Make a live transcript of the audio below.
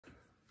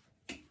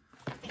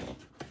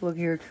Look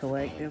here,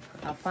 collective.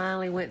 I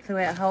finally went through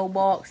that whole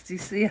box to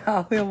see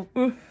how them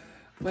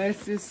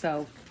messages.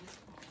 So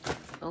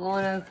I'm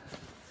gonna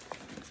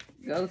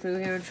go through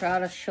here and try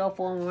to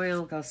shuffle them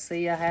around. Cause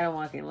see, I had them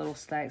like in little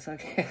stacks. I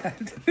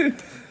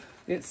can't.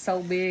 It's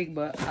so big,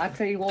 but I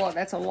tell you what,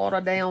 that's a lot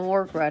of damn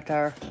work right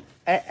there.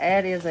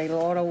 That is a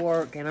lot of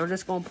work, and I'm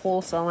just gonna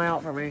pull some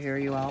out from in here,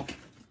 you all.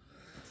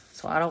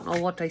 So I don't know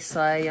what they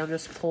say. I'm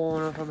just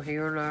pulling them from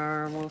here and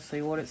there, and we'll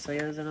see what it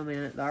says in a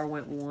minute. There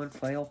went one,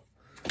 fell.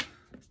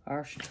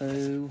 There's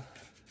two.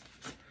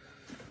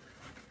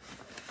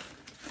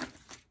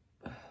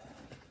 I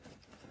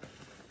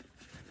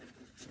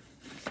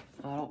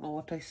don't know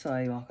what they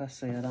say. Like I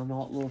said, I'm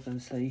not looking,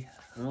 see.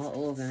 I'm not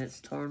looking. It's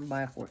turned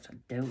backwards. I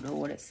don't know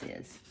what it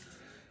says.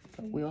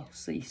 But we'll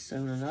see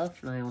soon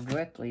enough now.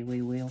 Directly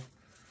we will.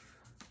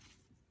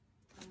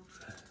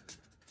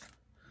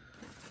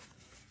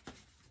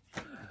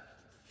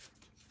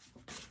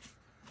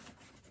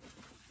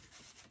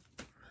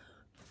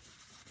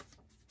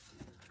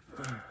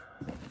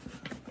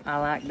 I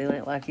like doing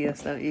it like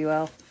this, don't you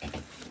all?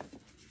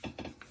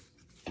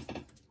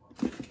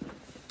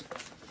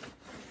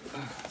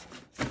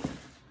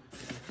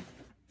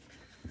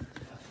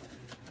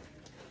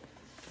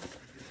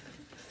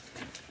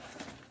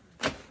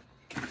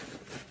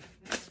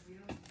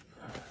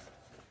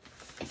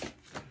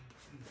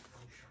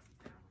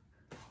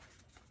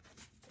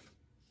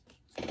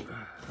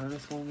 I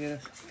just want to get a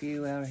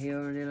few out of here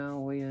and then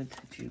I'll wait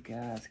until you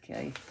guys,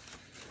 okay?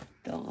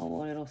 Don't know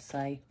what it'll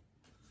say.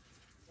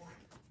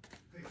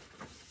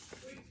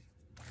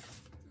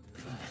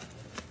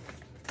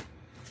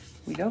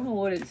 We don't know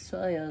what it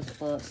says,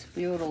 but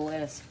Spirit will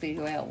let us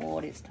figure out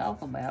what it's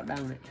talking about,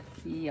 don't it?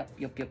 Yep.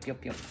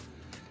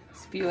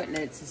 Spirit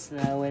lets us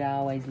know. It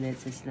always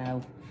lets us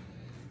know.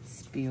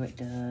 Spirit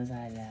does.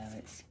 I love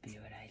it.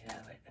 Spirit, I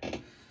love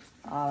it.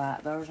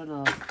 Alright, there's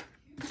enough.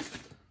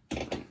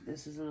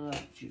 This is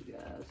enough, you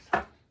guys.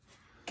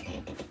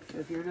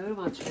 If you're new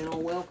to my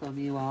channel, welcome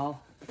you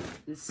all.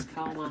 This is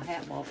called my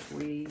hat box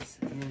reads,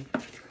 and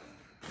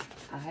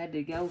I had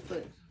to go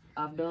through.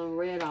 I've done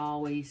read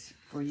always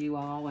for you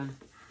all, and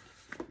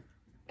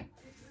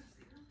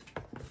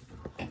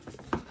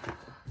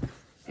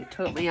it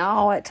took me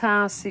all that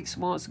time, 6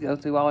 months, to go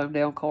through all them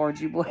damn cards,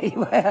 you believe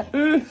that?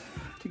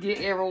 To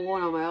get every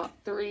one of them out.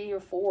 3 or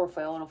 4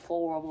 fell on the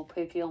floor. I'm gonna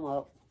pick him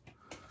up.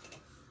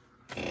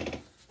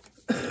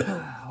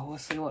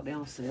 Let's see what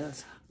them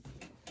says.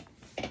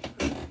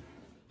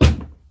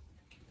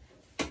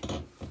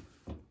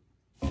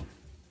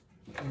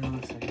 Hang on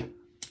a second.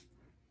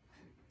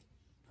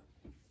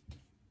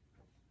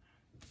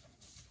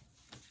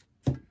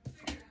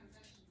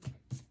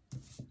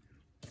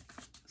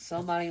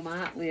 Somebody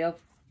might live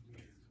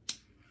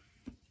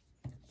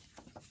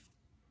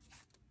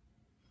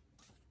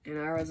in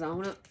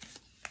Arizona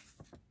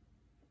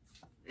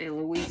and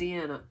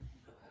Louisiana.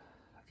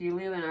 If you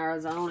live in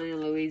Arizona and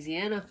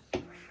Louisiana,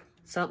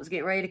 something's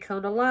getting ready to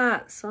come to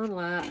light,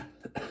 sunlight.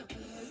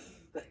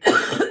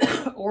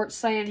 Or it's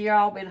saying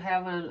y'all been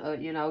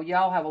having, you know,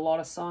 y'all have a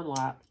lot of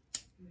sunlight.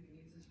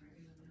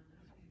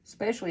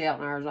 Especially out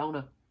in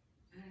Arizona.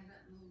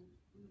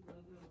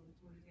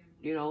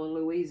 You know, in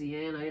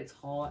Louisiana, it's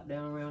hot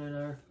down around in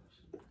there.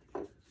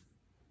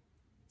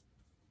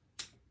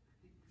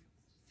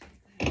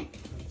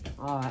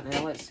 Alright,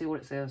 now let's see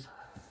what it says.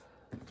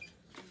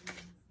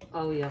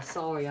 Oh yeah,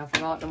 sorry, I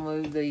forgot to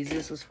move these.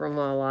 This was from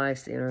my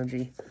last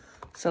energy.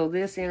 So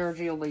this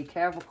energy will be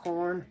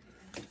Capricorn,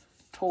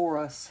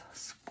 Taurus,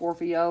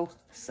 Scorpio,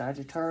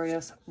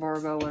 Sagittarius,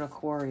 Virgo, and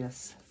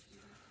Aquarius.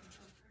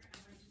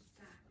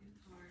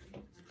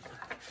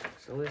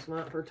 So this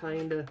might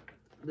pertain to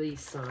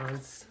these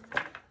signs.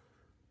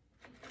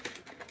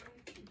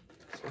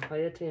 So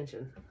pay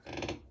attention.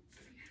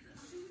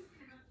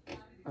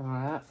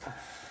 Alright.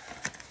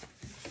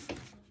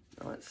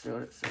 Let's see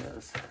what it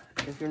says.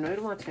 If you're new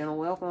to my channel,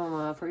 welcome.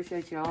 I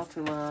appreciate y'all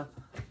to my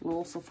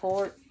little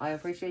support. I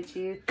appreciate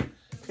you.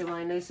 To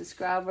my new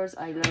subscribers,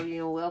 I love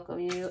you and welcome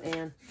you.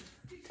 And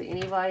to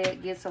anybody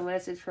that gets a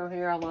message from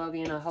here, I love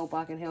you and I hope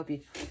I can help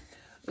you.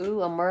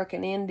 Ooh,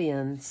 American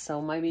Indians.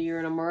 So maybe you're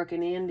an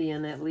American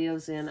Indian that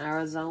lives in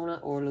Arizona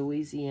or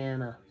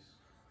Louisiana.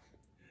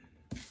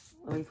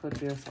 Let me put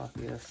this like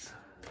this.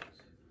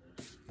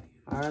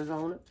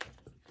 Arizona,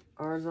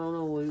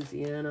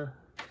 Louisiana.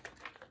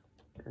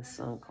 And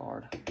Sun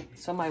card.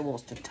 Somebody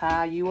wants to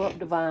tie you up,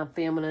 Divine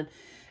Feminine,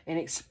 and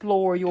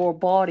explore your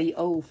body.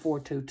 Oh,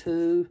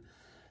 422.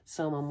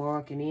 Some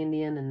American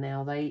Indian, and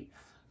now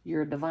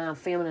you're a Divine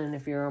Feminine.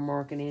 If you're an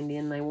American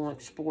Indian, they want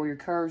to explore your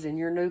curves, and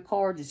your new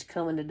card is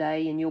coming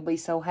today, and you'll be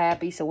so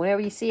happy. So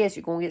whenever you see us,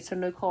 you're going to get some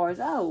new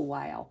cards. Oh,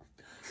 wow.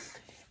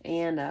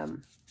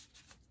 And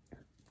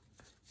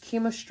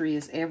chemistry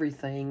is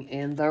everything,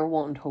 and they're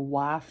wanting to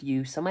wife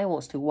you. Somebody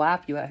wants to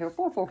wife you out here.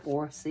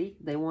 444. See,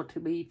 they want to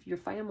be your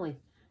family.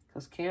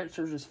 Because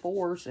Cancer's is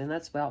 4s, and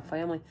that's about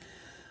family.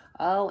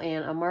 Oh,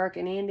 and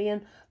American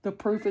Indian, the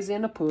proof is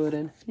in the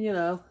pudding. You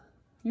know,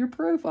 you're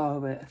proof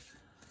of it.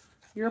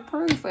 You're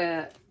proof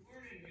that,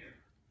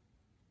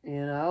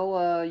 you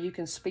know, you you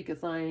can speak of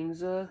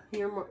things.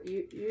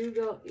 You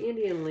got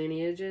Indian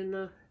lineage, and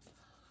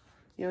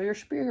you know, you're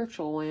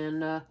spiritual,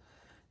 and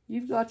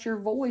you've got your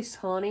voice,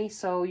 honey,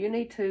 so you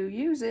need to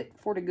use it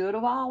for the good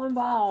of all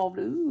involved.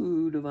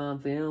 Ooh, Divine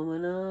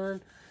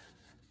Feminine.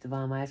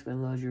 Divine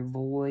Masculine loves your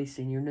voice,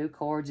 and your new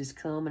cards is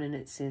coming, and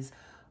it says,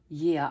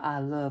 yeah, I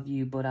love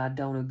you, but I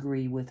don't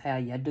agree with how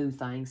you do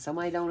things.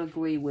 Somebody don't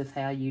agree with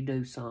how you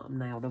do something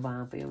now,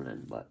 Divine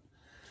Feminine, but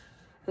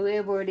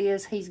whoever it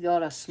is, he's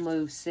got a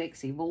smooth,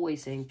 sexy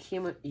voice, and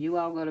you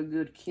all got a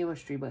good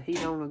chemistry, but he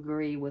don't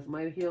agree with,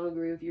 maybe he'll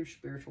agree with your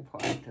spiritual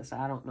practice,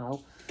 I don't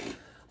know.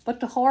 But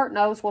the heart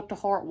knows what the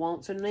heart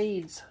wants and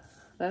needs.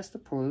 That's the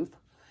proof.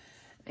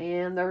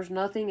 And there's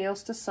nothing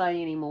else to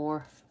say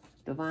anymore,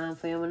 Divine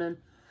Feminine.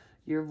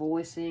 You're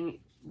voicing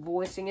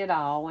it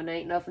all, and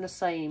ain't nothing to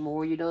say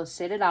anymore. You done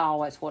said it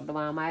all. That's what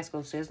Divine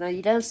Masculine says. Now,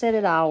 you done said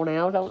it all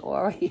now. Don't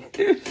worry.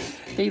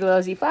 He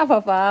loves you.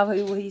 555,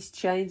 who he's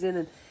changing,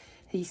 and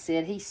he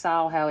said he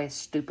saw how his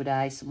stupid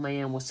ass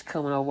man was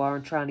coming over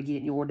and trying to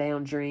get in your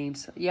down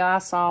dreams. Yeah, I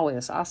saw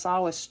this. I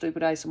saw this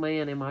stupid ass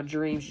man in my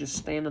dreams just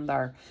standing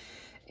there.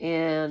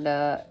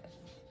 And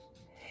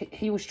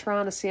he was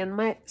trying to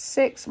send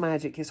sex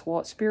magic, is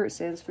what Spirit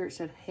said. Spirit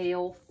said,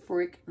 hell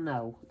frick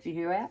no. Did you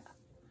hear that?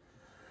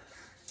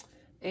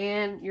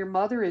 And your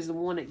mother is the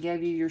one that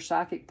gave you your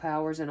psychic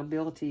powers and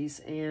abilities,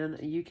 and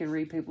you can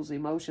read people's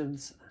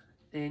emotions,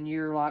 and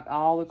you're like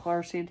all the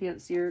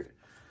clairsentience. Your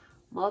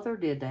mother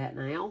did that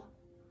now.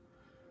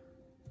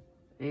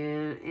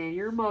 And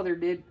your mother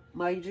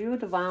made you a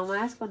Divine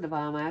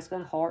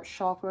Masculine, heart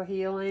chakra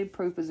healing.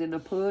 Proof is in the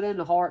pudding.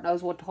 The heart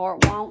knows what the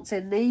heart wants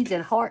and needs,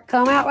 and heart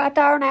come out right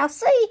there now.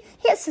 See,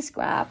 hit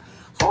subscribe.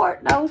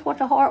 Heart knows what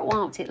the heart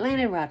wants. It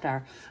landed right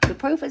there. The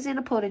proof is in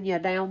the pudding. You're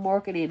down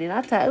working in it.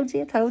 I told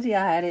you I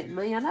had it in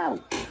me. I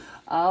know.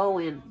 Oh,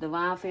 and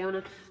Divine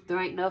Feminine, there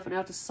ain't nothing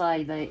else to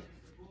say.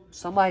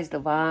 Somebody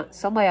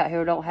out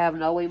here don't have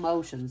no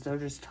emotions. They're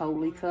just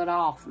totally cut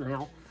off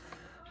now.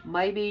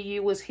 Maybe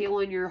you was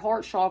healing your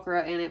heart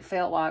chakra and it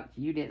felt like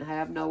you didn't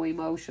have no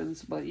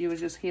emotions, but you was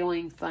just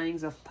healing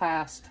things of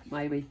past,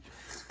 maybe.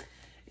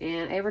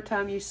 And every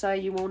time you say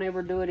you won't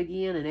ever do it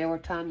again, and every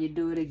time you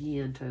do it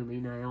again to me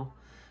now.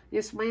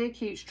 This man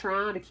keeps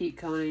trying to keep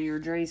coming in your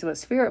dreams, but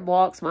Spirit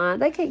blocks mine.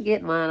 They can't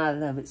get mine. I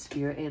love it,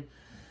 Spirit.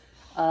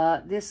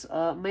 And this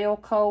male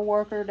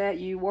co-worker that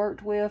you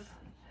worked with,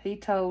 he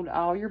told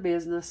all your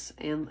business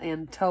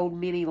and told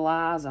many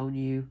lies on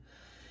you.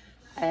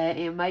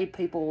 And made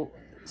people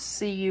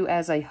see you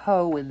as a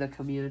hoe in the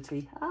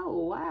community.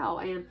 Oh, wow.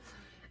 And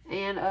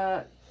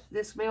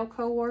this male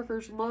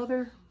co-worker's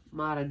mother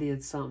might have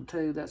did something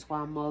too. That's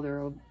why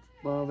mother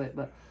above it.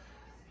 But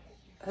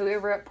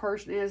whoever that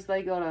person is,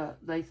 they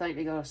think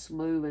they got a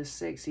smooth and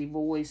sexy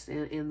voice,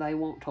 and they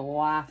want to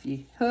wife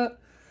you.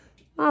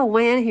 Oh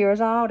man, here's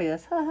all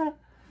this.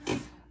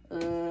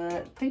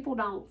 People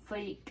don't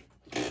think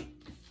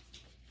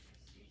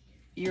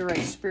you're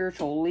a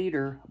spiritual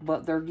leader,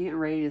 but they're getting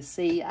ready to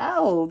see.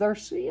 Oh, they're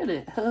seeing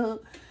it.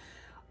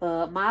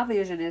 My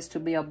vision is to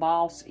be a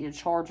boss in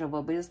charge of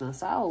a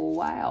business. Oh,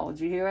 wow.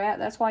 Did you hear that?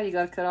 That's why you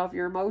got to cut off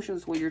your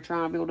emotions when you're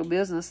trying to build a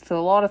business to a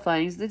lot of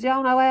things. Did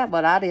y'all know that?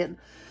 But I didn't.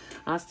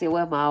 I still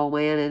with my old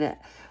man, and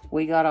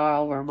we got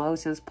all of our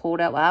emotions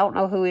pulled out. I don't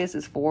know who this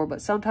is for, but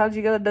sometimes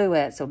you got to do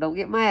that. So don't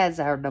get mad at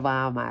our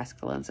Divine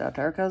Masculines out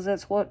there, because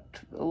that's what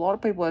a lot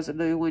of people has to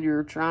do when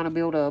you're trying to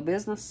build a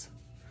business.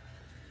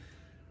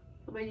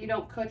 I mean, you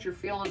don't cut your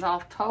feelings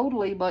off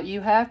totally, but you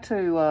have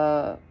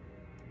to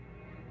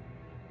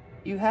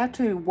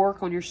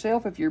work on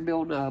yourself if you're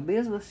building a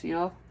business, you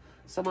know.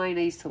 Somebody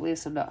needs to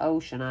listen to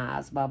Ocean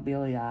Eyes by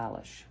Billie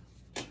Eilish.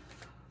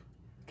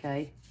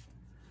 Okay?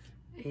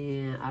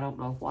 And I don't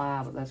know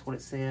why, but that's what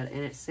it said.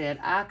 And it said,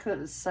 I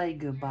couldn't say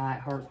goodbye.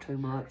 It hurt too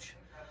much.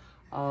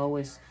 Oh,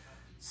 it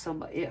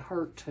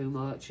hurt too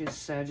much. It's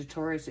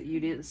Sagittarius that you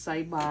didn't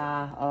say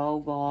bye. Oh,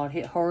 God.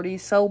 It hurt him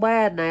so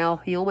bad now.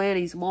 Him and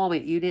his mom,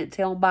 you didn't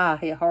tell him bye.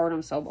 It hurt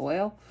him so,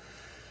 well,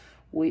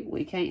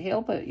 we can't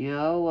help it, you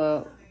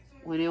know.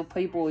 When them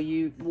people,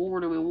 you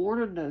warn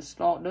them to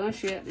start doing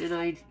shit, and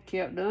they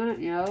kept doing it,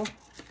 you know.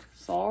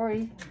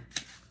 Sorry.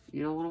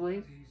 You know what I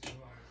mean?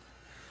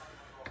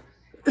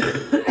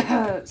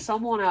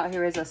 Someone out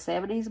here is a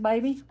 70s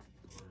baby.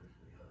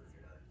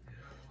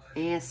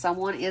 And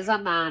someone is a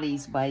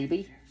 90s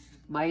baby.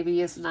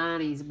 Maybe it's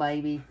 90s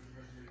baby.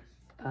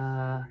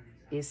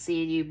 Is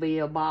seeing you be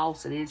a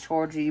boss and in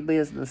charge of your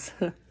business.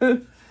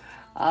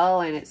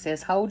 Oh, and it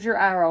says, hold your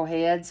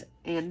arrowheads,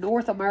 and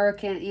North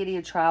American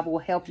Indian tribe will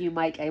help you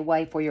make a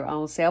way for your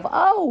own self.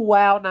 Oh,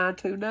 wow,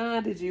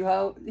 929. Did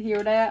you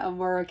hear that?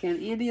 American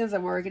Indians,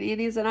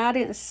 and I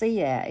didn't see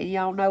that. And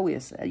y'all know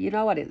this. You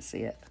know I didn't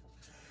see it.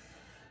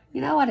 You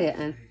know I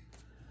didn't.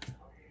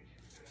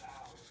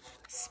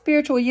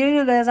 Spiritual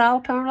union, that's all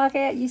turned like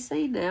that. You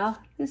see now.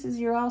 This is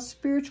your all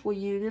spiritual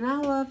union. I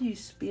love you,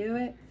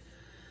 Spirit.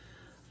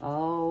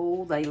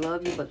 Oh, they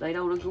love you, but they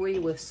don't agree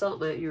with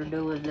something that you're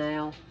doing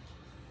now.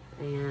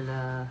 And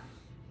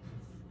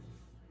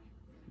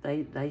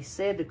They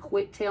said to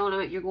quit telling them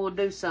that you're going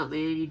to do something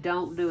and you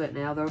don't do it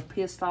now. They're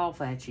pissed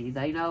off at you.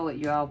 They know that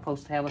you're all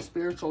supposed to have a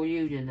spiritual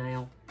union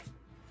now.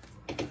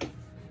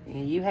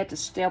 And you had to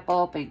step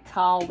up and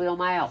call them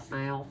out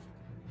now.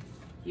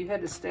 You had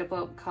to step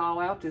up and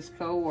call out this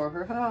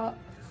co-worker.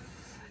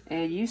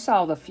 And you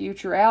saw the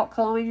future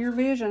outcome in your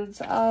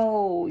visions.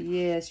 Oh,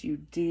 yes, you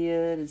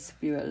did. And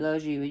Spirit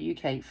loves you. And you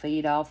can't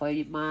feed off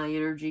of my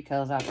energy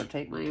because I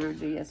protect my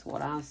energy. That's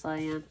what I'm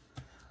saying.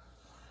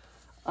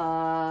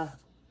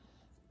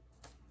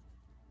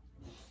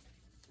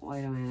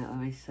 Wait a minute, let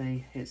me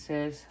see. It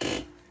says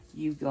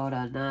you got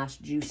a nice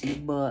juicy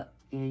butt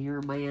and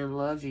your man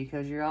loves you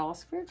because you're all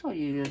spiritual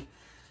union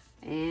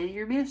and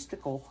you're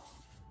mystical.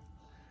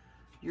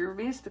 You're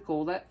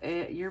mystical.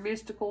 Your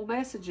mystical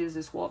messages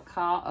is what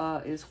called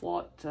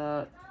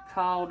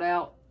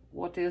out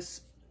what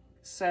this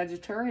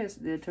Sagittarius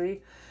did to you.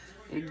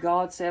 And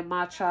God said,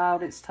 my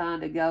child, it's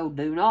time to go.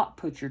 Do not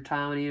put your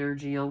time and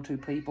energy onto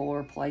people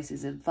or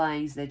places and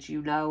things that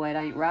you know it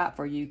ain't right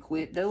for you.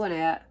 Quit doing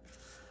that.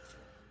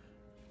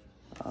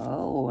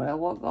 Oh, that's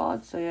what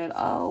God said.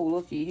 Oh,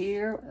 looky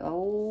here.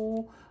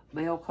 Oh,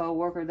 male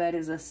co-worker, that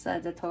is a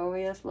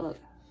Sagittarius. Look.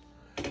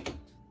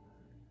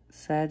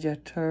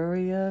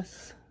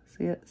 Sagittarius.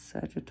 See it?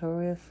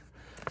 Sagittarius.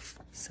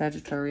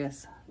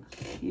 Sagittarius.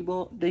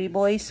 Do you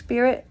believe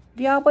spirit?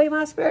 Do y'all believe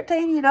my spirit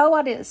team? You know,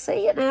 I didn't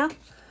see it now.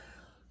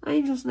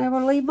 Angels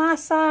never leave my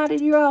side and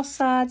your all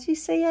sides. You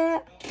see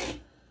that?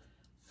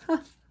 Huh,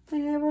 they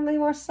never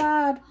leave our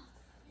side.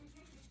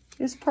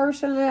 This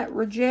person that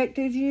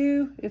rejected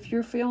you, if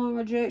you're feeling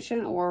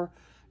rejection or,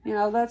 you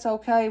know, that's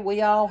okay.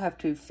 We all have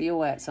to feel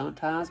that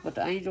sometimes, but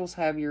the angels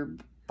have your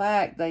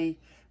back. They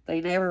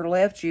never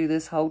left you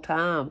this whole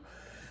time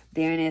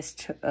during this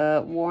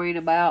worrying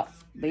about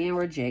being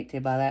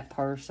rejected by that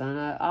person.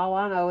 All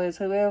I know is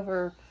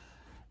whoever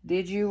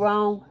did you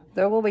wrong,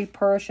 there will be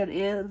perishing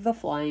in the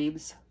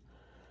flames.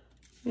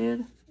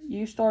 And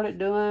you started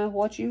doing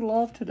what you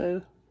love to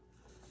do.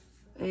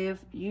 If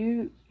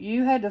you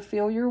had to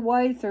feel your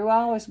way through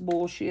all this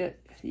bullshit.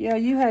 Yeah,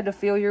 you had to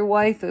feel your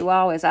way through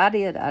all this. I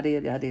did.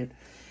 And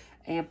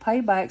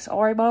paybacks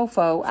are a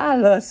mofo. I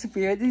love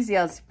Spirit. This is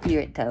how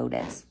Spirit told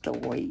that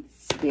story.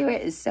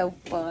 Spirit is so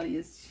funny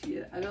as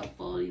shit. I got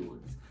funny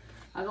ones.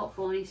 I got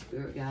funny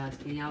Spirit guys.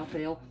 Can y'all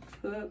tell?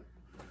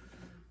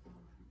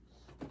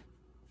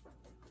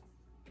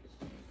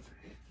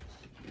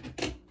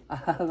 I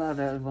thought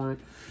that was funny.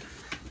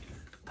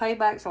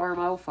 Paybacks are a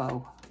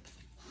mofo.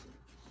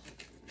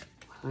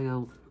 Hang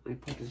on, let me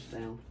put this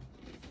down.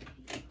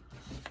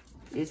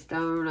 It's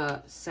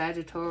darn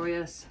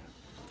Sagittarius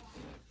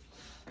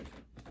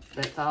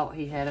that thought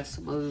he had a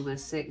smooth and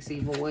sexy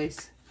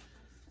voice.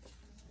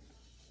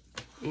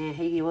 And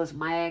he was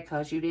mad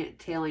because you didn't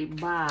tell him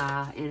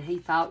bye. And he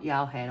thought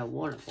y'all had a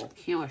wonderful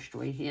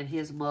chemistry. And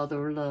his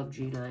mother loved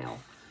you now.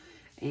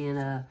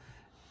 And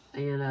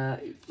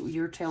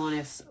you're telling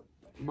his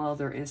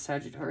mother and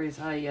Sagittarius,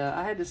 hey,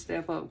 I had to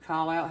step up and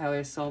call out how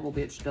his son of a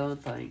bitch done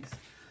things.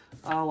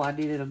 Oh, I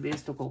did it a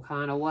mystical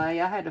kind of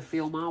way. I had to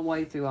feel my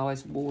way through all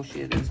this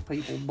bullshit. These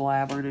people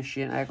blabbering and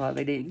shit and act like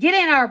they didn't. Get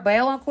in there,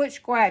 Bella, and quit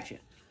scratching.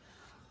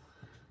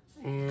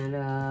 And,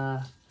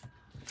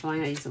 so I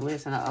used to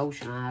listen to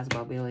Ocean Eyes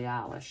by Billie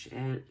Eilish.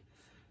 And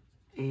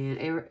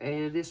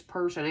this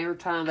person, every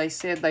time they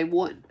said they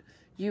wouldn't,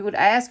 you would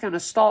ask them to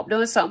stop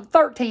doing something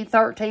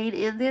 1313,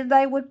 and then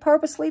they would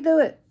purposely do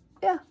it.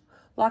 Yeah.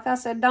 Like I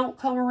said, don't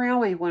come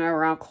around me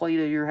whenever I'm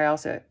cleaning your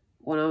house,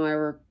 when I'm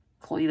ever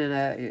cleaning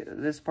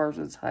at this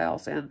person's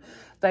house. And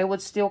they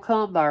would still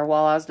come there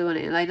while I was doing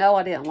it. And they know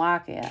I didn't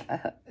like it.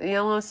 You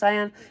know what I'm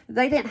saying?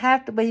 They didn't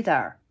have to be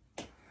there.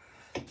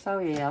 So,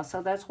 yeah.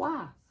 So, that's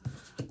why.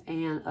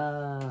 And,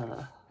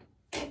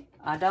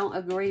 I don't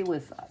agree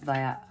with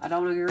that. I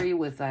don't agree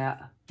with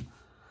that.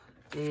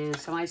 And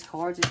somebody's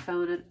cards is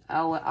coming in.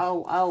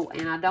 Oh.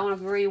 And I don't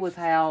agree with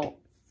how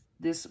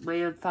this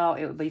man thought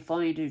it would be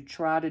funny to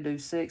try to do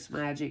sex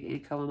magic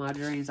and come in my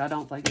dreams. I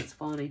don't think it's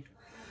funny.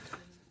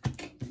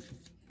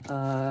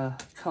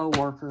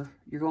 Co-worker,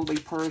 you're going to be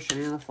perishing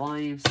in the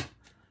flames.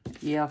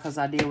 Yeah, because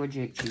I did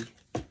reject you.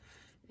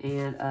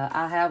 And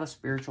I have a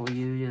spiritual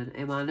union.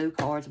 And my new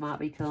cards might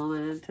be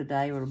coming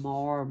today or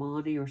tomorrow or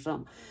Monday or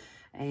something.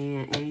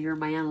 And your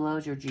man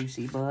loves your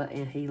juicy butt.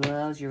 And he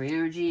loves your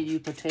energy. And you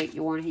protect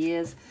your and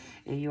his.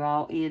 And you're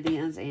all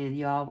Indians. And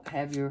you all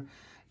have your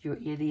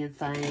Indian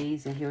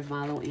things. And here's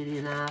my little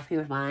Indian knife.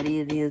 Here's my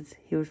Indians.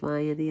 Here's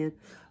my Indian.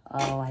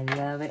 Oh, I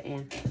love it.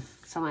 And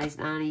somebody's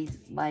 90s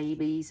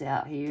babies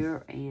out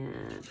here.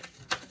 And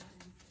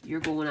you're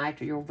going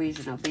after your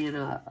vision of being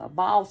a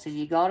boss. And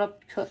you got to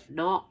cut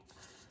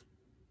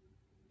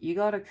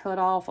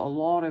off a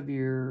lot of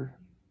your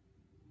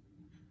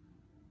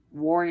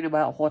worrying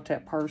about what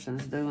that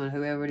person's doing,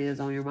 whoever it is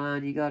on your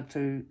mind. You got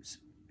to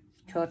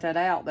cut that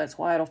out. That's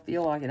why it'll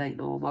feel like it ain't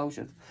no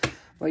emotions.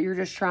 But you're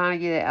just trying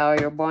to get it out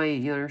of your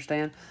brain, you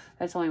understand?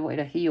 That's the only way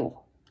to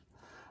heal.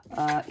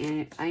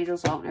 And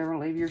angels don't ever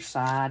leave your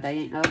side. They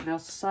ain't nothing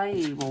else to say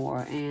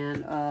anymore.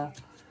 And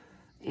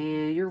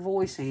and you're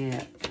voicing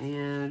it,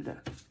 and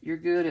you're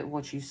good at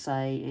what you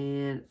say,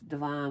 and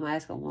Divine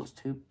Masculine wants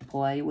to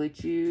play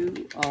with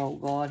you. Oh,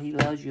 God, he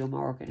loves you,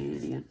 American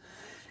Indian,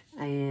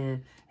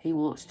 and he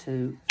loves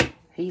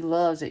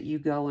that you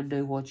go and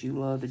do what you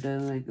love to do,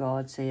 and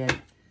God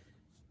said,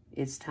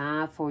 it's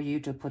time for you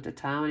to put the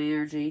time and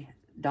energy.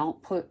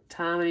 Don't put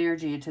time and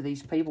energy into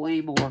these people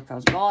anymore,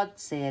 because God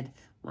said,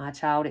 my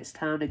child, it's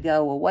time to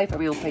go away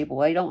from them people.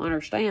 They don't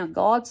understand.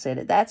 God said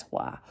it. That's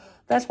why.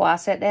 That's why I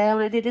sat down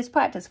and did this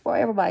practice for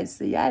everybody to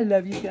see. I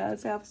love you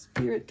guys. How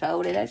Spirit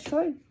told it. That's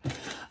true.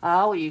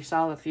 Oh, you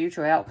saw the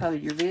future outcome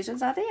in your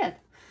visions? I did.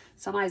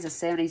 Somebody's a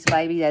 70s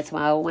baby. That's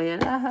my old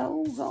man.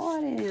 Oh,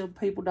 God. And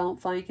people don't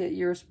think that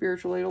you're a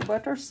spiritual leader,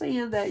 but they're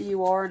seeing that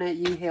you are and that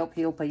you help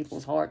heal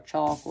people's heart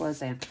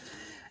chakras.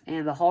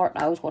 And the heart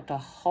knows what the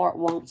heart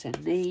wants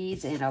and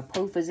needs. And the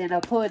proof is in the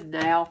pudding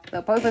now.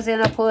 The proof is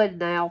in the pudding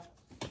now.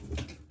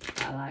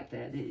 I like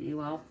that, didn't you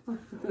all?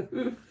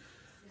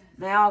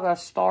 Now I'm going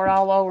to start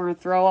all over and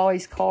throw all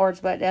these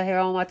cards back down here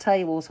on my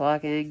table so I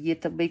can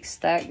get the big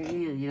stack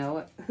again, you know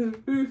what?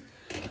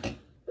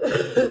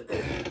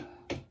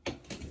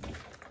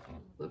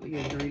 Let me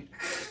get a drink.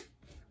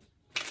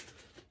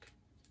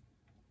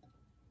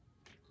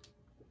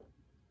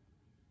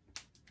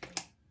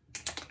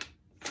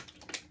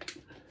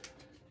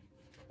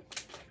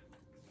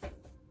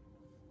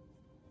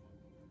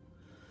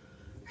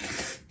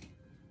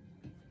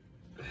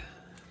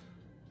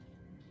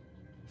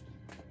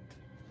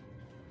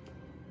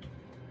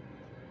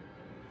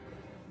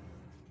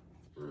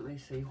 Let me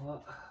see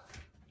what.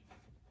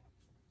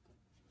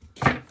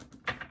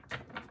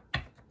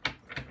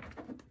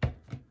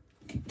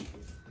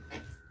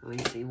 Let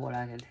me see what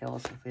I can tell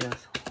us with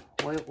this.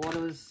 What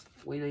does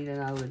we need to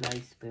know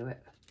today, Spirit?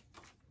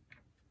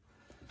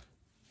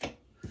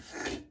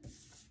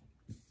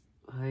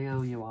 Hang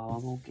on, you all.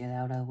 I'm going to get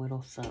out a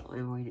little something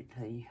and read it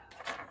to you.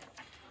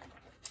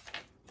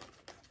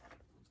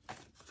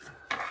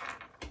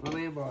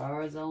 Remember,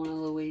 Arizona,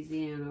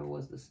 Louisiana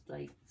was the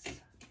states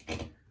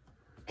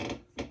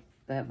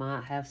that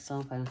might have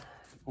something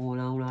going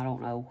on. I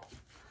don't know.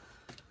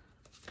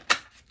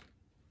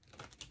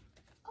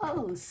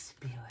 Oh,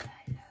 Spirit,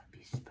 I love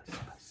you, Spirit.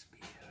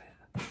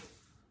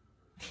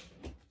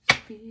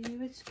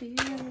 Spirit,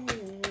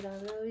 Spirit, I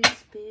love you,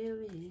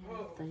 Spirit.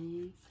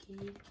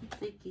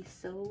 Thank you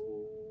so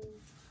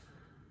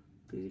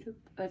beautiful.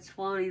 It's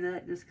funny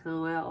that just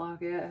come out like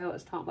that, how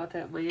it's talking about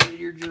that man in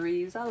your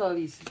dreams. I love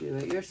you,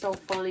 Spirit. You're so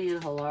funny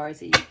and hilarious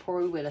that you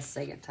prove it a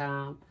second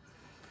time.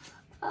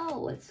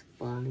 Oh, it's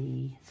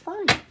funny. It's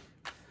funny.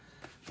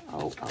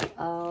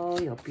 Oh,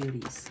 your beauty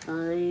is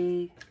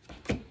funny.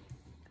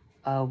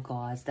 Oh,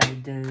 guys, they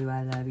do.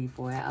 I love you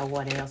for it. Oh,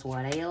 what else?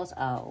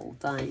 Oh,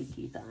 thank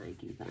you.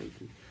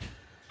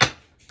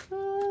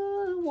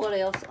 What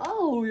else?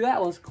 Oh,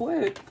 that was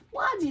quick.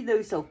 Why'd you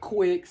do so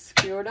quick,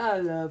 Spirit? I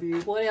love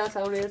you. What else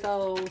on this?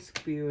 Oh,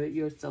 Spirit,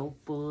 you're so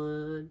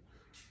fun.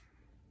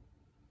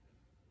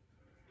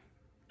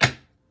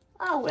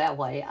 Oh, that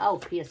way. Oh,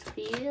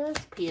 pisty.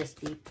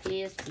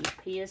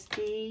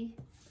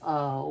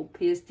 Oh,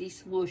 Pisty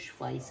Smush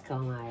Face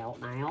come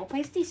out now.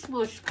 Pisty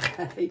Smush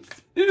Face.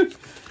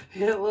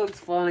 It looks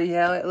funny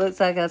how it looks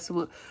like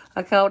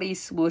I called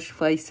his Smush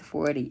Face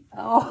Freddy.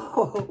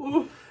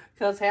 Oh,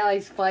 because how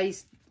his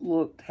face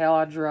looked, how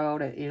I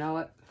drawed it, you know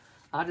what?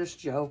 I'm just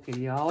joking,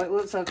 y'all. It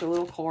looks like a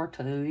little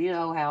cartoon. You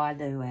know how I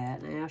do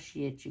that. Now,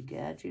 shit, you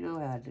guys. You know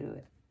how I do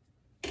it.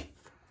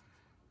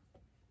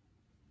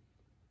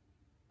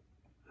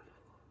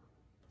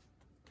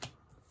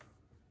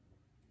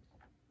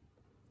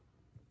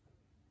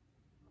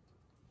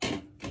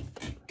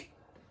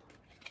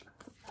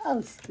 Oh,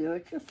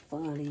 Spirit, you're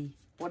funny.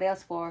 What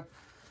else for?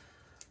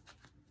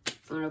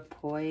 I'm going to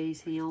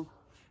praise him.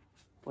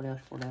 What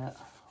else for that?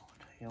 What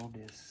the hell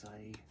did it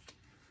say?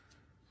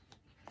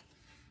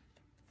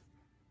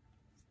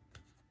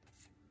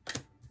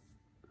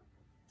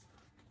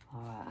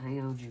 Alright, hang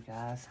on, you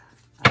guys.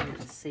 I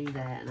didn't see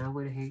that, and I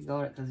went ahead and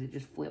got it because it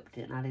just flipped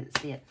it, and I didn't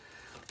see it.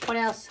 What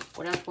else?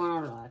 What else went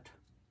on the right?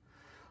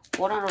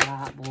 What on the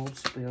right, Lord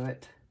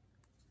Spirit?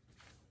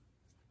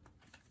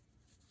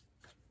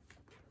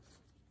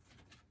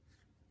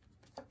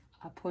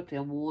 I put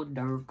them one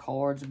darn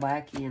cards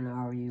back in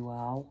there, you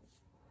all.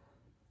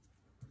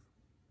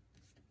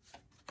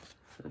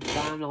 I'm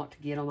trying not to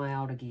get them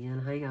out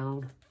again. Hang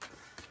on.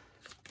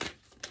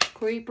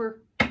 Creeper.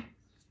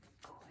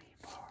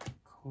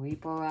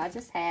 I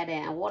just had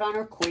it. What on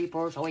her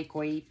creepers? Oh, he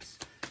creeps.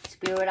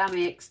 Spirit, I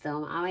mixed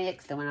them. And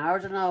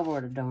there's another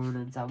of the darn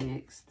ones I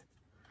mixed.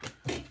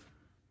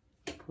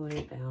 Put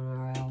it down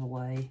there out of the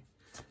way.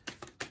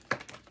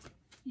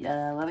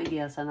 Yeah, let me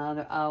guess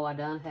another. Oh, I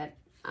done had.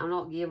 I'm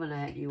not giving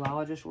that you all.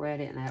 I just read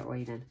it in that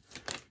reading.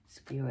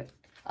 Spirit.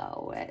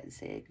 Oh,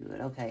 that's it. Good.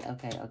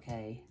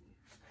 Okay.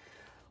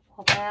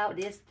 What about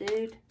this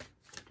dude?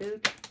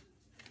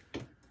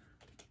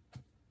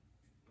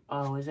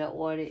 Oh, is that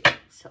what it...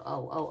 So,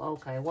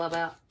 okay. What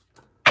about...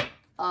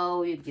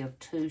 Oh, you give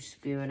 2,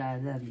 Spirit. I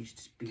love you,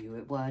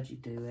 Spirit. Why'd you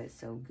do that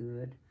so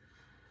good?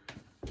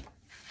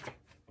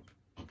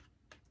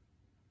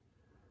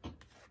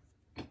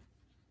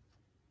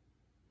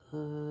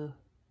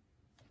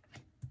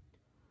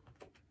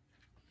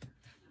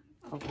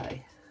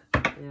 Okay.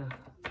 Yeah.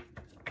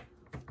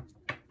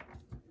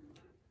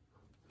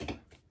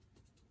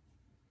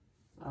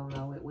 Oh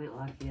no, it went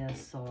like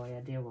this. Sorry,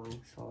 I did wrong.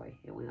 Sorry,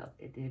 it went up.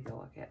 It did go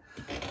like that.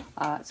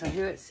 Alright, so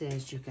here it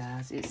says, you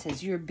guys. It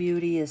says, your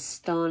beauty is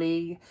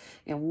stunning,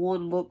 and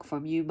one look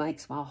from you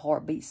makes my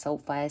heart beat so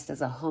fast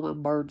as a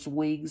hummingbird's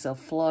wings are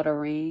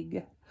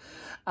fluttering.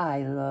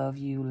 I love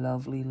you,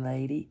 lovely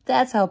lady.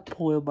 That's a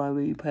poem by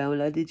me,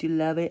 Pamela. Did you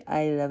love it?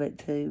 I love it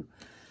too.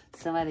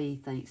 Somebody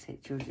thinks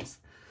that you're just,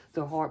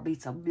 their heart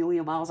beats a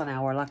million miles an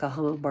hour like a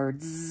hummingbird.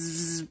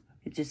 Zzz,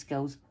 it just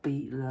goes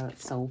beating up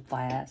so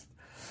fast.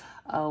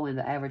 Oh, and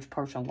the average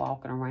person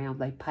walking around,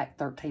 they pack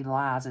 13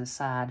 lies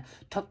inside,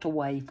 tucked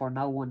away for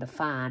no one to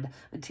find.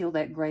 Until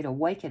that great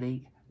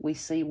awakening, we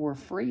see we're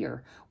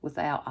freer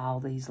without all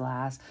these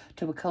lies,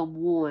 to become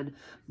one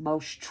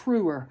most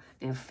truer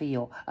and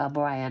feel a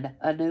brand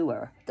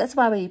anewer. That's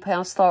my Me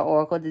Pound Star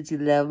Oracle. Did you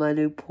love my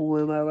new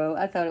poem I wrote?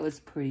 I thought it was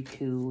pretty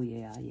cool.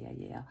 Yeah.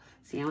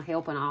 See, I'm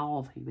helping all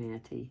of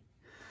humanity.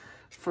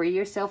 Free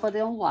yourself of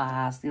them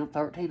lies, them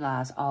 13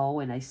 lies. Oh,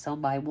 and they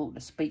somebody wanting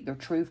to speak their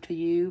truth to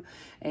you,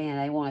 and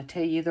they want to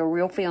tell you their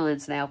real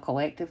feelings now,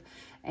 collective.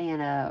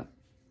 And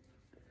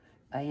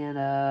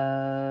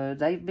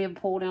they've been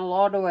pulled in a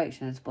lot of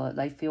directions, but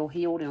they feel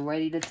healed and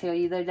ready to tell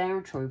you their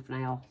damn truth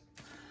now.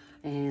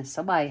 And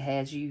somebody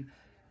has you,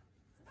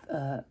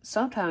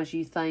 sometimes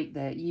you think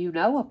that you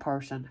know a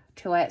person,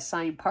 till that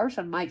same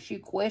person makes you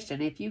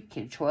question if you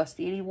can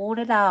trust anyone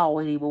at all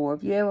anymore.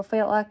 Have you ever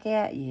felt like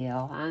that?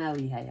 Yeah, I know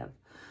you have.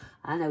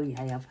 I know you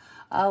have.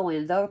 Oh,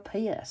 and they're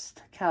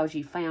pissed because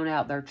you found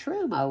out their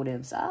true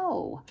motives.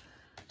 Oh,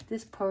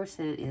 this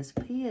person is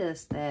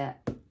pissed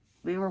that,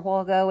 remember a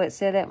while ago it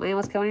said that man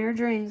was coming in your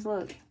dreams,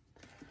 look.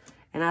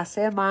 And I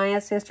said my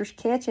ancestors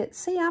catch it.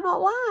 See, I'm not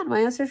lying.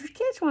 My ancestors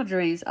catch my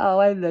dreams. Oh,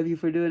 I love you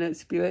for doing that,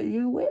 Spirit.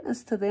 You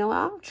witness to them.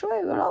 I'm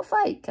true. I'm not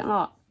fake. I'm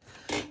not.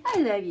 I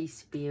love you,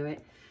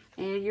 Spirit.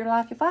 And you're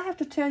like, if I have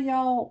to tell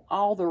y'all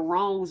all the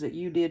wrongs that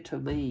you did to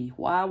me,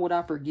 why would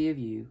I forgive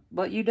you?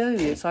 But you do.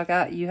 It's like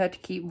you had to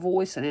keep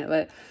voicing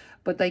it.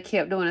 But they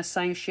kept doing the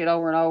same shit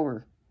over and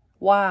over.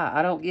 Why?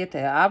 I don't get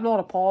that. I'm not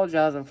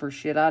apologizing for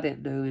shit I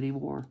didn't do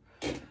anymore.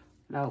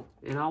 No,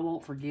 and I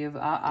won't forgive.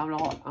 I'm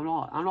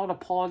not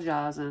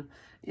apologizing.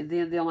 And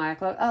then they'll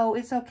act like, oh,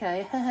 it's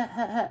okay,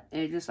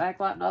 and just act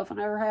like nothing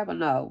ever happened.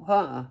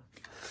 No,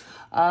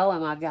 Oh,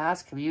 and my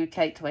guys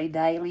communicate to me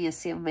daily and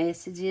send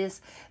messages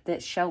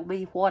that show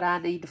me what I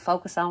need to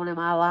focus on in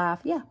my life.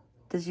 Yeah,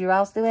 does you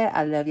all do that?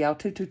 I love y'all.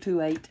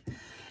 2228.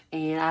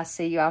 And I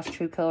see y'all's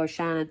true colors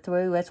shining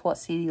through. That's what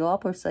Cindy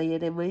Lauper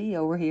said in me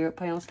over here at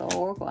Pound Star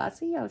Oracle. I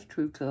see y'all's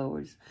true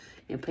colors.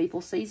 And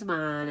people sees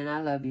mine. And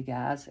I love you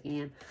guys.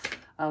 And,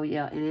 oh,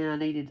 yeah.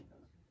 And then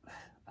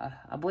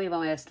I believe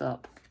I messed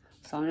up.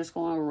 So I'm just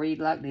going to read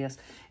like this.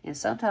 And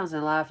sometimes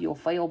in life you'll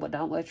fail, but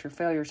don't let your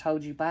failures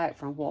hold you back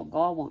from what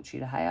God wants you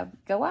to have.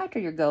 Go after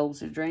your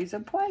goals and dreams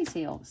and praise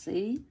Him.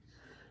 See?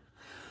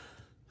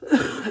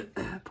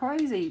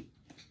 Praise Him.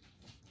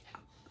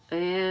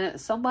 And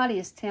somebody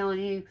is telling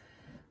you,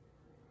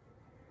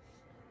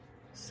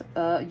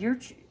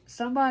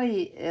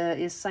 somebody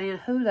is saying,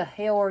 who the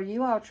hell are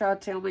you? I'll try to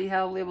tell me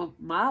how to live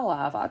my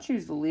life. I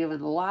choose to live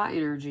in the light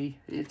energy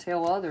and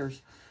tell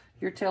others.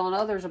 You're telling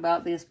others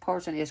about this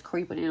person that's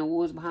creeping in the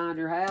woods behind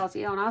your house.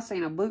 Yeah, and I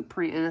seen a boot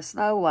print in the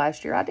snow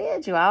last year. I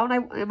did, you all.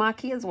 And my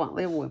kids won't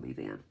live with me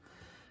then.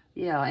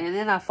 Yeah, and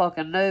then I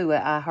fucking knew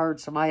that I heard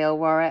somebody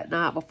over at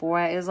night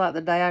before. It was like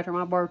the day after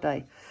my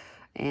birthday.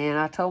 And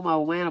I told my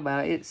old man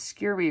about it. It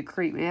scared me and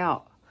creeped me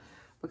out.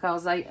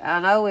 Because I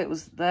know it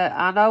was that.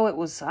 I know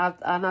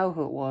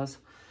who it was.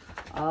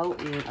 Oh,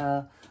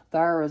 and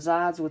there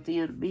resides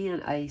within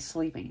men a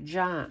sleeping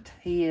giant.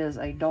 He is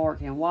a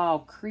dark and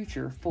wild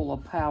creature full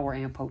of power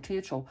and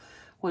potential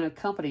when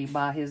accompanied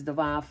by his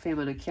divine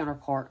feminine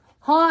counterpart.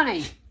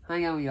 Honey,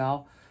 hang on,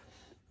 y'all.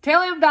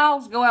 Tell them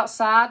dogs go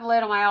outside and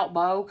let them out,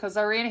 Bo, because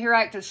they're in here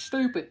acting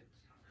stupid.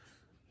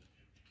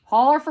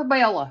 Holler for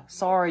Bella.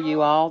 Sorry,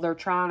 you all. They're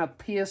trying to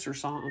piss or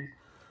something.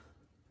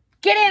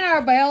 Get in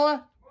there,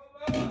 Bella.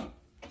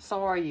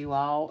 Sorry, you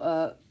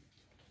all.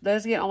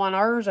 That's getting on my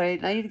nerves. They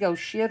need to go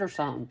shit or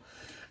something.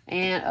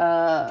 And,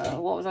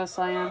 what was I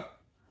saying?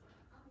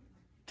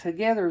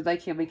 Together, they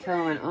can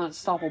become an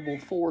unstoppable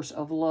force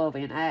of love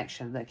and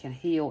action that can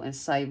heal and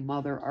save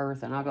Mother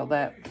Earth. And I got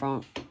that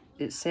from,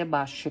 it's said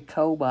by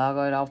Shakoba. I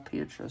got it off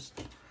Pinterest.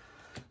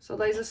 So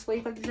there's a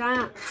sleeping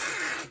giant.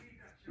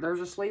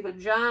 There's a sleeping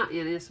giant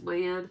in this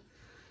man.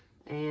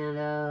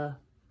 And,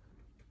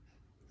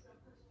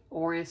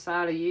 or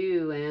inside of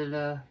you.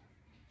 And,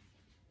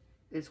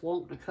 it's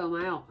wanting to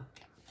come out.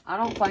 I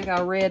don't think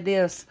I read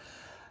this.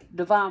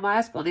 Divine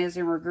Masculine is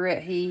in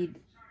regret. He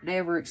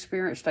never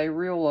experienced a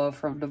real love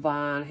from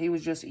Divine. He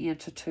was just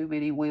into too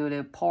many women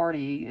and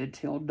partying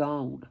until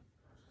dawn.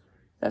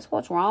 That's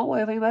what's wrong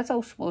with him. That's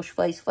old smush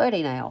face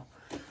Freddy now.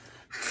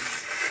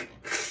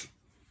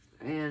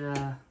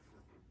 And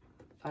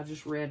I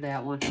just read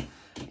that one.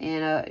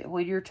 And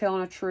when you're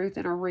telling the truth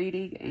in a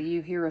reading and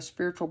you hear a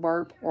spiritual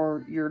burp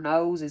or your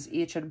nose is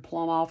itching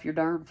plumb off your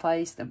darn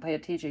face, then pay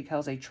attention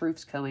because a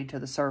truth's coming to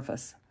the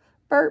surface.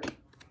 Burp.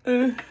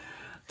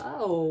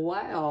 Oh,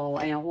 wow.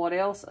 And what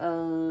else?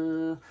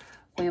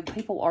 When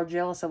people are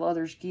jealous of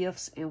others'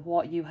 gifts and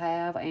what you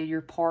have and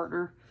your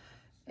partner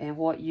and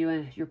what you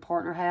and your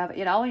partner have,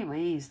 it only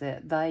means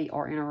that they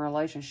are in a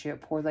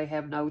relationship where they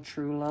have no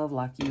true love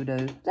like you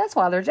do. That's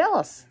why they're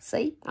jealous.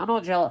 See? I'm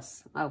not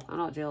jealous. No, I'm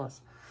not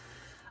jealous.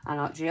 I'm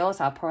not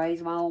jealous. I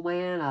praise my old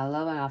man. I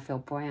love him. I feel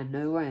brand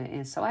new.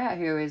 And so out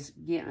here is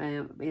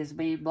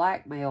being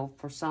blackmailed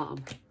for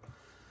something.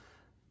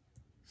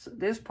 So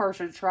this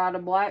person tried to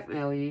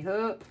blackmail you.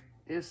 Hook.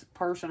 This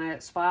person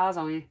that spies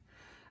on you.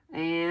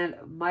 And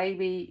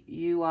maybe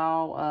you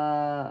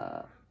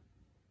all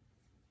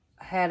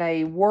had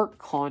a work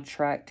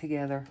contract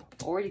together.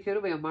 Or you could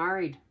have been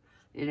married.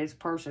 And this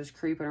person's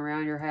creeping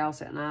around your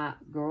house at night.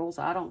 Girls,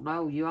 I don't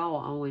know. You all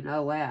only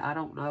know that. I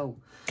don't know.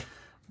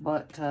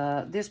 But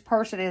this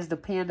person is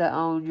dependent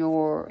on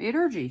your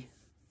energy.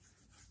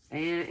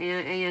 And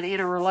in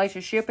a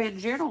relationship in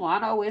general. I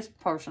know this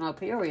person up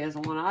here is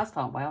the one I was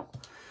talking about.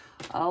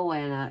 Oh,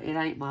 and it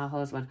ain't my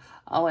husband.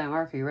 Oh, and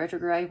Mercury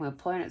retrograde. When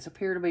planets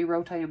appear to be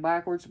rotating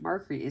backwards,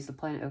 Mercury is the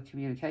planet of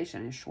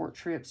communication. In short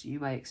trips, you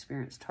may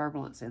experience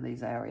turbulence in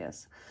these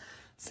areas.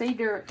 See,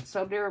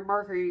 during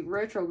Mercury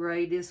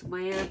retrograde, this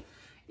man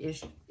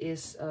is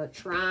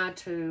trying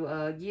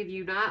to give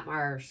you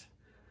nightmares.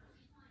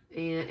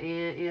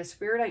 And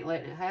Spirit ain't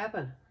letting it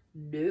happen.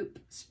 Nope.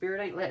 Spirit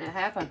ain't letting it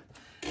happen.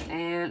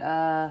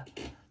 And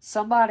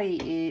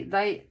somebody,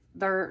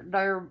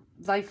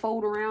 they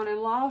fooled around and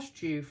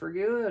lost you for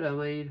good. I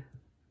mean,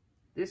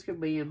 this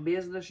could be in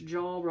business,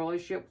 job,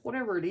 relationship,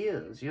 whatever it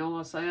is. You know what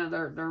I'm saying?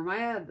 They're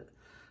mad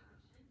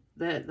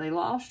that they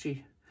lost you.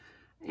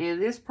 And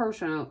this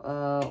person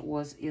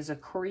is a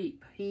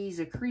creep. He's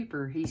a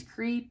creeper. He's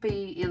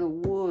creeping in the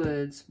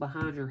woods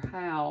behind your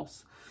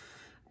house.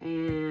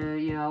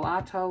 And, you know,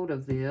 I told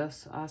of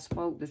this. I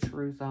spoke the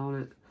truth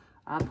on it.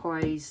 I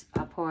praise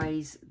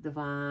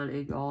divine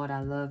and God.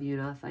 I love you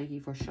and I thank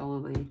you for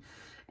showing me.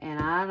 And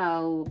I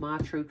know my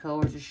true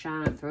colors is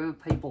shining through and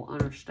people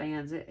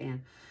understands it.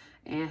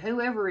 And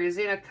whoever is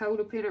in a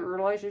codependent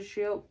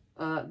relationship,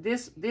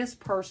 this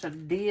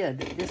person did.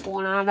 This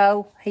one I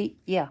know,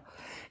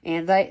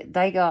 and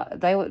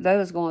they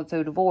was going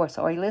through divorce.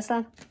 Are you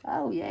listening?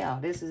 Oh yeah,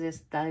 this is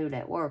this dude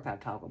at work I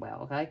talk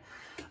about. Okay.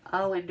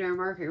 Oh, and during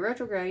Mercury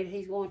retrograde,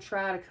 he's going to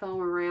try to come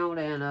around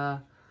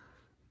and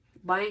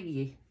bang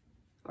you.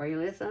 Are you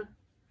listening?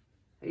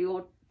 He's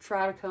going to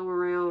try to come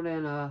around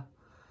and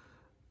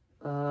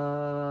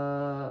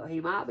he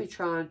might be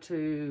trying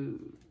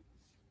to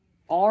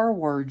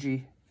R-word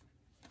you.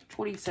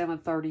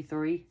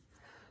 2733.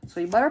 So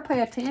you better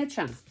pay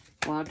attention.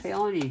 What I'm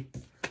telling you.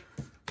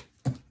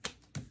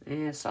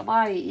 And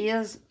somebody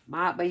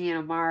might be in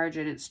a marriage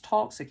and it's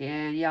toxic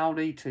and y'all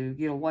need to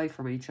get away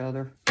from each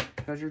other.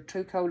 Because you're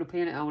too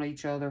codependent on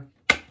each other.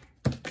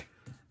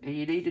 And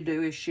you need to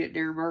do this shit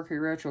during Mercury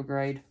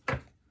retrograde.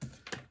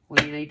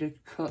 Well, you need to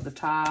cut the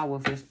tie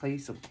with this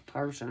piece of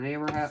person.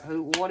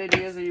 What it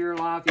is in your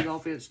life, you go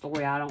fit the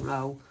story, I don't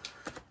know.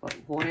 But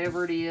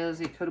whatever it is,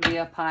 it could be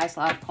a past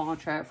life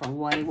contract from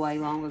way, way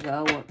long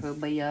ago. Or it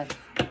could be a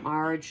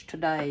marriage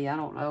today. I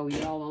don't know.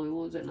 Y'all the only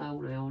ones that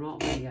know now.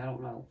 Not me. I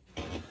don't know.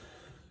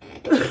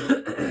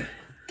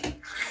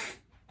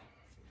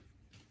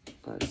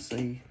 Let's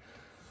see.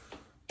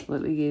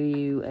 Let me give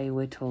you a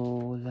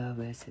little love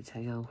message.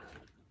 Hang on.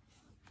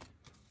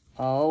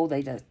 Oh,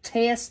 they got a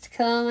test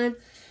coming.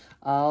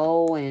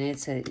 Oh, and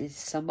it's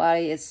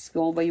somebody, it's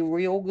going to be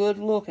real good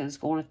looking. It's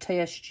going to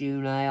test you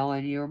now,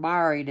 and you're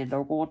married, and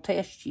they're going to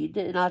test you.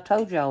 And I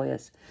told y'all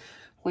this.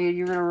 When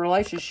you're in a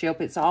relationship,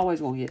 it's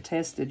always going to get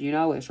tested. You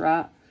know it's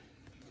right.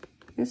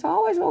 It's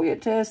always going to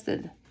get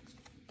tested.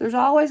 There's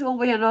always going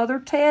to be another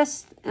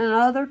test and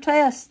another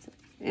test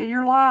in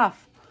your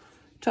life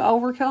to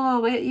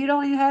overcome it. You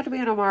don't even have to be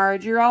in a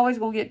marriage. You're always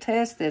going to get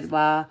tested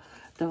by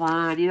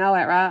divine. You know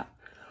that, right?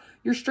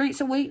 Your strengths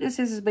and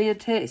weaknesses is being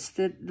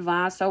tested.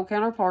 Divine soul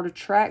counterpart,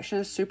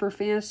 attraction,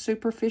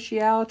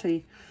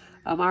 superficiality.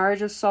 A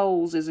marriage of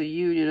souls is a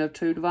union of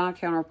two divine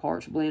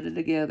counterparts blended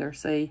together.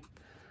 See?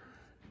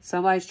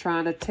 Somebody's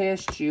trying to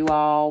test you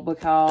all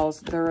because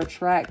they're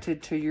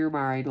attracted to your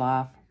married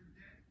life.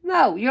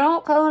 No, you're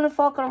not coming to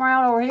fucking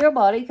around over here,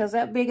 buddy, because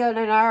that big old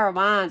hour of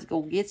mine's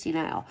going to get you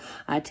now.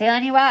 I'm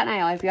telling you right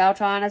now, if y'all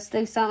trying to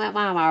do something at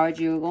my marriage,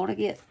 you ain't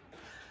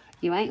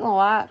going to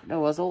like the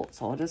results,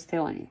 so I'm just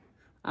telling you.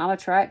 I'm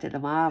attracted to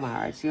my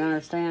marriage. You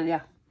understand?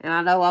 Yeah. And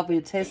I know I've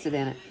been tested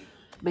in it.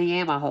 Me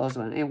and my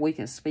husband. And we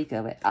can speak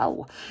of it.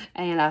 Oh.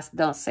 And I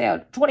done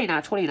said,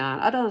 29.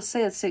 I done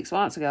said 6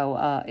 months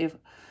ago,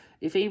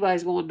 if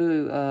anybody's going to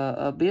do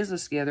a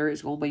business together,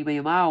 it's going to be me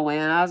and my old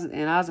man.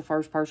 And I was the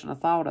first person I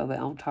thought of it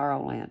on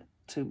Tarot Land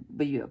to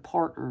be a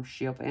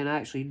partnership and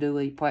actually do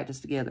a practice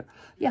together.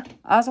 Yeah,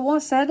 I was the one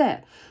that said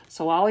that.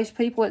 So all these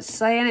people that's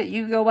saying it,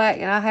 you can go back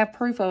and I have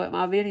proof of it in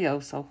my video.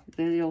 So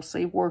then you'll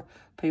see where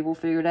people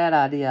figure that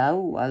idea.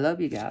 Oh, I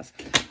love you guys.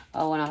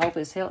 Oh, and I hope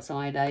his health's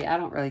on day. I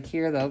don't really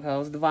care, though,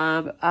 because the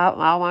vine,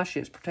 all my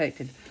shit's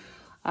protected.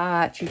 All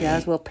right, you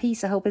guys. Well,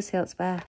 peace. I hope his health's. Bye.